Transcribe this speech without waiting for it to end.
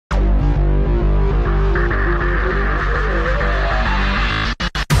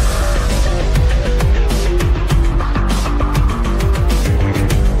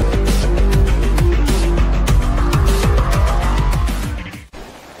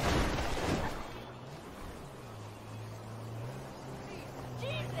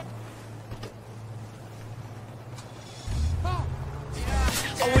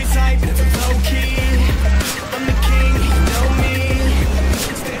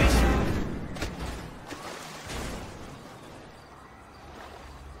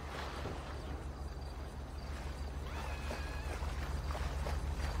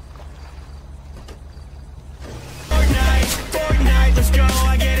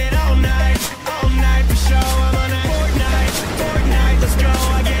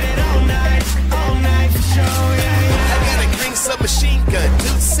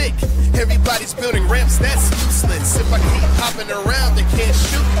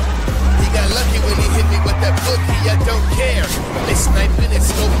lucky I don't care. When they sniping and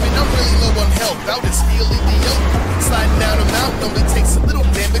scoping, I'm really low on health. Out and stealing the oak. Sliding down a mountain only takes a little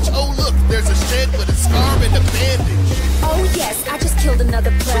damage. Oh look, there's a shed with a scar and a bandage. Oh yes, I just killed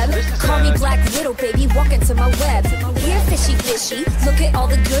another pleb. Call me Black Widow, baby, walk into my web. Here, fishy fishy, look at all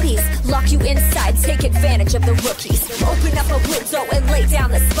the goodies. Lock you inside, take advantage of the rookies. Open up a window and lay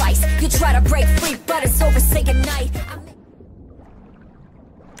down the spice. You try to break free, but it's over, say goodnight.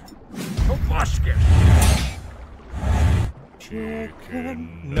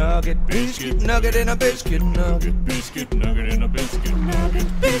 Chicken nugget, biscuit nugget, and a biscuit nugget, biscuit nugget, and a biscuit nugget,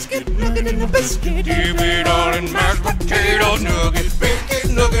 biscuit nugget, and a biscuit. Give it all in mashed potato nugget,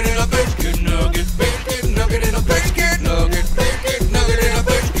 biscuit nugget, and a biscuit nugget, biscuit nugget, and a biscuit nugget, biscuit nugget, and a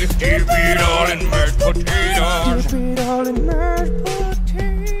biscuit. Give it all in mashed potatoes. Give it all in mashed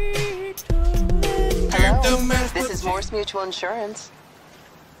potatoes. Hello, this is Morse Mutual Insurance.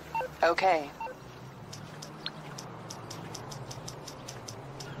 Okay.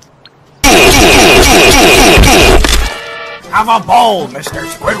 Have a bowl, Mr.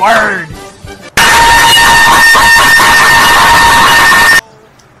 Squidward!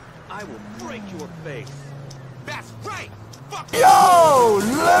 I will break your face. That's right! Fuck. Yo,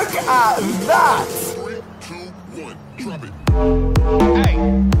 look at that! 3, 2, 1, drop it. Hey!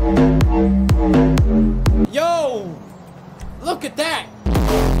 Yo! Look at that!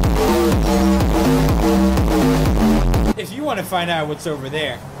 If you want to find out what's over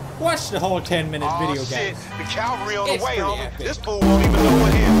there, watch the whole 10-minute video shit. game. The cavalry on It's the way, pretty homie. epic. This fool won't even know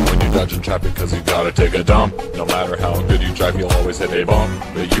what hit. When you're dodging traffic cause you gotta take a dump, no matter how good you drive, you'll always hit a bump.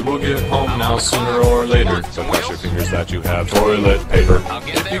 But you will get home now sooner or later, so cross your fingers that you have toilet paper.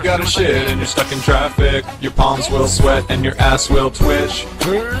 If you got a shit and you're stuck in traffic, your palms will sweat and your ass will twitch.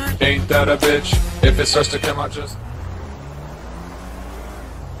 Ain't that a bitch? If it starts to come out, just...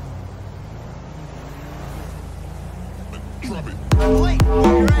 Drop it.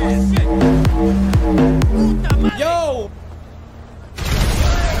 Yo!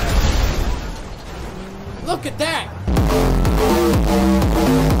 Look at that!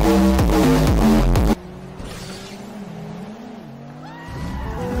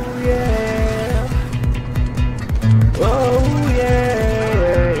 Oh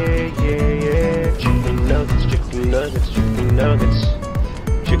yeah, chicken nuggets, chicken nuggets, chicken nuggets,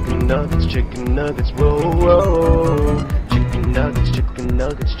 chicken nuggets, chicken nuggets, whoa, whoa, chicken nuggets, chicken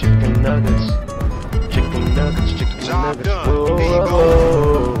nuggets, chicken nuggets, chicken nuggets, chicken Job nuggets, done. whoa, Here you go.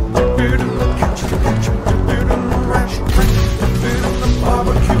 whoa, whoa.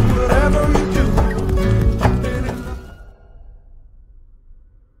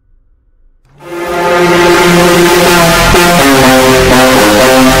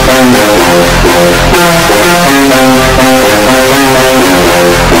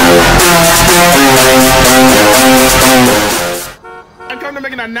 I come to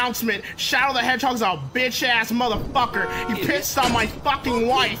make an announcement. Shadow the Hedgehog's a bitch-ass motherfucker. He pissed on my fucking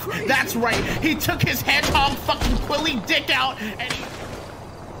wife. That's right. He took his hedgehog fucking quilly dick out and he...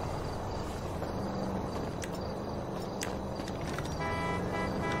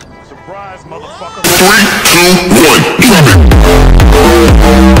 Surprise, motherfucker. 3, 2, 1, drop it.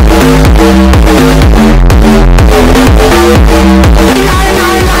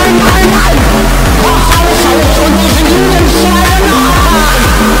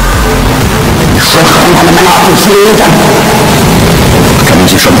 Kennen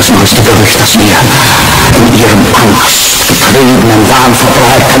Sie schon das neueste Gerücht, das wir in Ihrem angstgetriebenen Wahn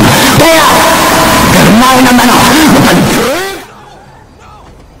verbreiten? Der gemeine Männer und ein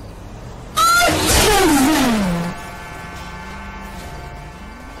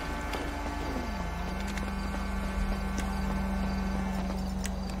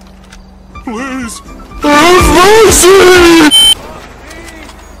Please. Have mercy.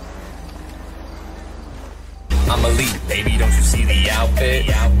 I'm elite, baby, don't you see the outfit?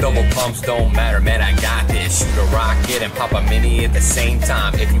 Double pumps don't matter, man, I got this. Shoot a rocket and pop a mini at the same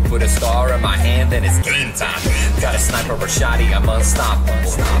time. If you put a star in my hand, then it's game time. Got a sniper or shotty, I'm unstoppable.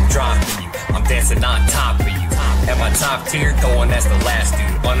 I'm dropping you, I'm dancing on top of you. At my top tier, going as the last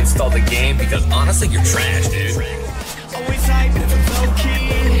dude. Uninstall the game because honestly, you're trash, dude. Always hype, never low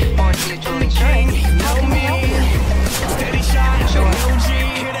key. Morse Mutual Insurance. Know me. Steady shot, no G.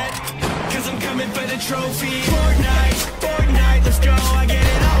 Cause I'm coming for the trophy. Fortnite, Fortnite, let's go. I get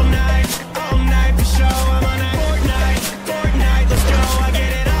it all night for sure. I'm on a Fortnite, Fortnite, let's go. I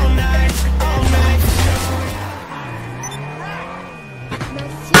get it all night for sure.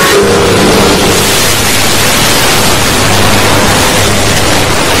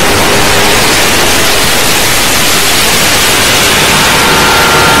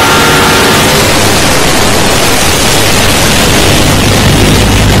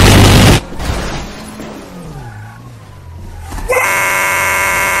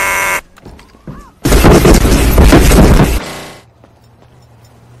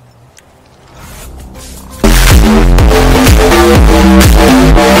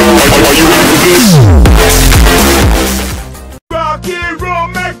 Rock and roll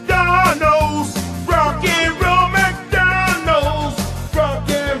McDonald's. Rock and roll McDonald's. Rock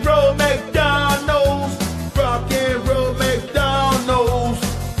and roll McDonald's. Rock and roll McDonald's.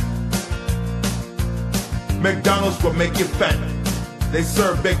 McDonald's will make you fat. They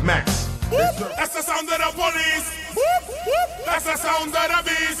serve Big Macs. That's the sound of the police. That's the sound of the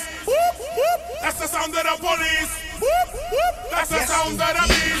beast. That's the sound of the police. That's the sound of the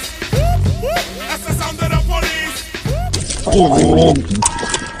beast. That's the sound of the police.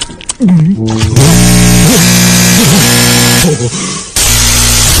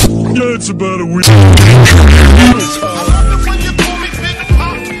 Yeah, it's about a week.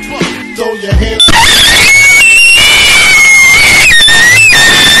 Throw your hands.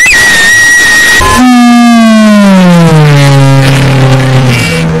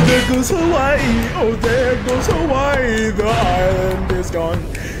 There goes Hawaii, oh there goes Hawaii, the island is gone.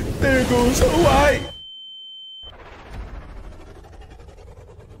 There goes Hawaii.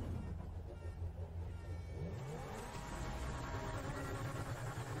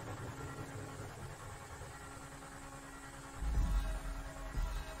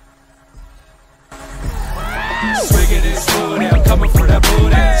 Swiggity smoothie, I'm coming for that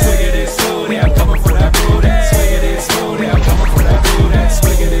booty. Swiggity smoothie, I'm coming for that booty. Swiggity smoothie, I'm coming for that booty.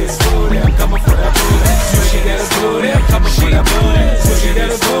 Swiggity smoothie, I'm coming for that booty. Swiggity smoothie, I'm coming for that booty. Swiggity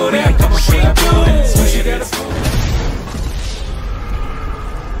smoothie, I'm coming for that booty. Swiggity smoothie.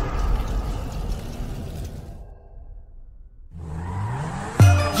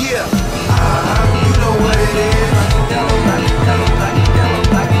 Yeah, you know what it is. Yellow, black, yellow, black, yellow,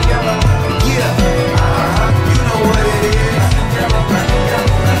 black, yellow. Yeah, you know what it is. Yellow, black,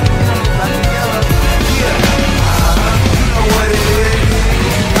 yellow, black, yellow, black, yellow. Yeah, you know what it is.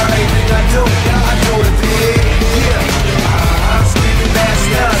 Everything I do it big. Yeah, I'm screaming that's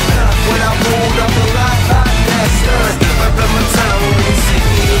done. When I moved up the lot, that's done. I bet my time when you see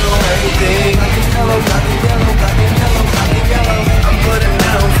me, you know everything. Yellow, black, yellow, black, yellow, black, yellow. I'm putting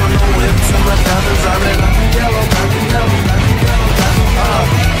down from the whip to my diamonds. I'm in yellow, black, yellow, black, yellow, black,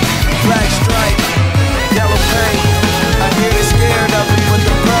 black stripe, yellow paint. I hear they scared of it, but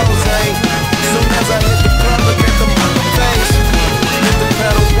the brothers ain't. Soon as I hit the club, look at the mother face. Hit the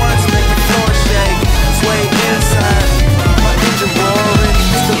pedal once, make the floor shake. Sway inside, my engine roaring.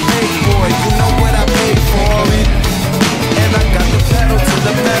 It's the big boy, you know what I paid for it. And I got the pedal to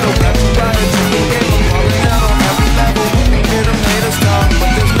the metal, got you riding to the game. I'm falling out on every level. Hear them haters talk, but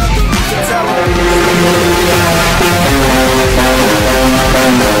there's nothing you can tell them.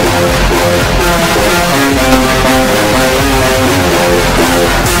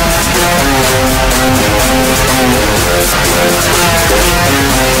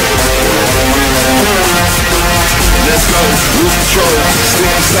 Let's go, lose control, stick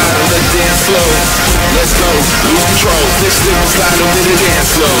inside on the dance floor. Let's go, lose control, stick inside on the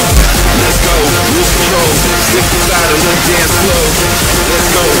dance floor. Let's go, lose control, stick inside on the dance floor. Let's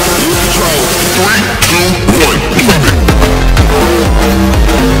go, lose control. 3, 2, 1.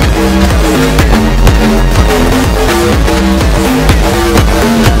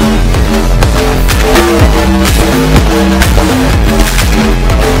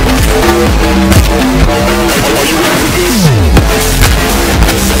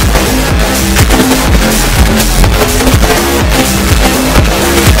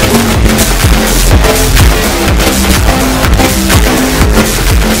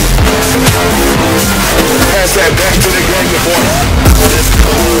 Pass that back to the gang, boy.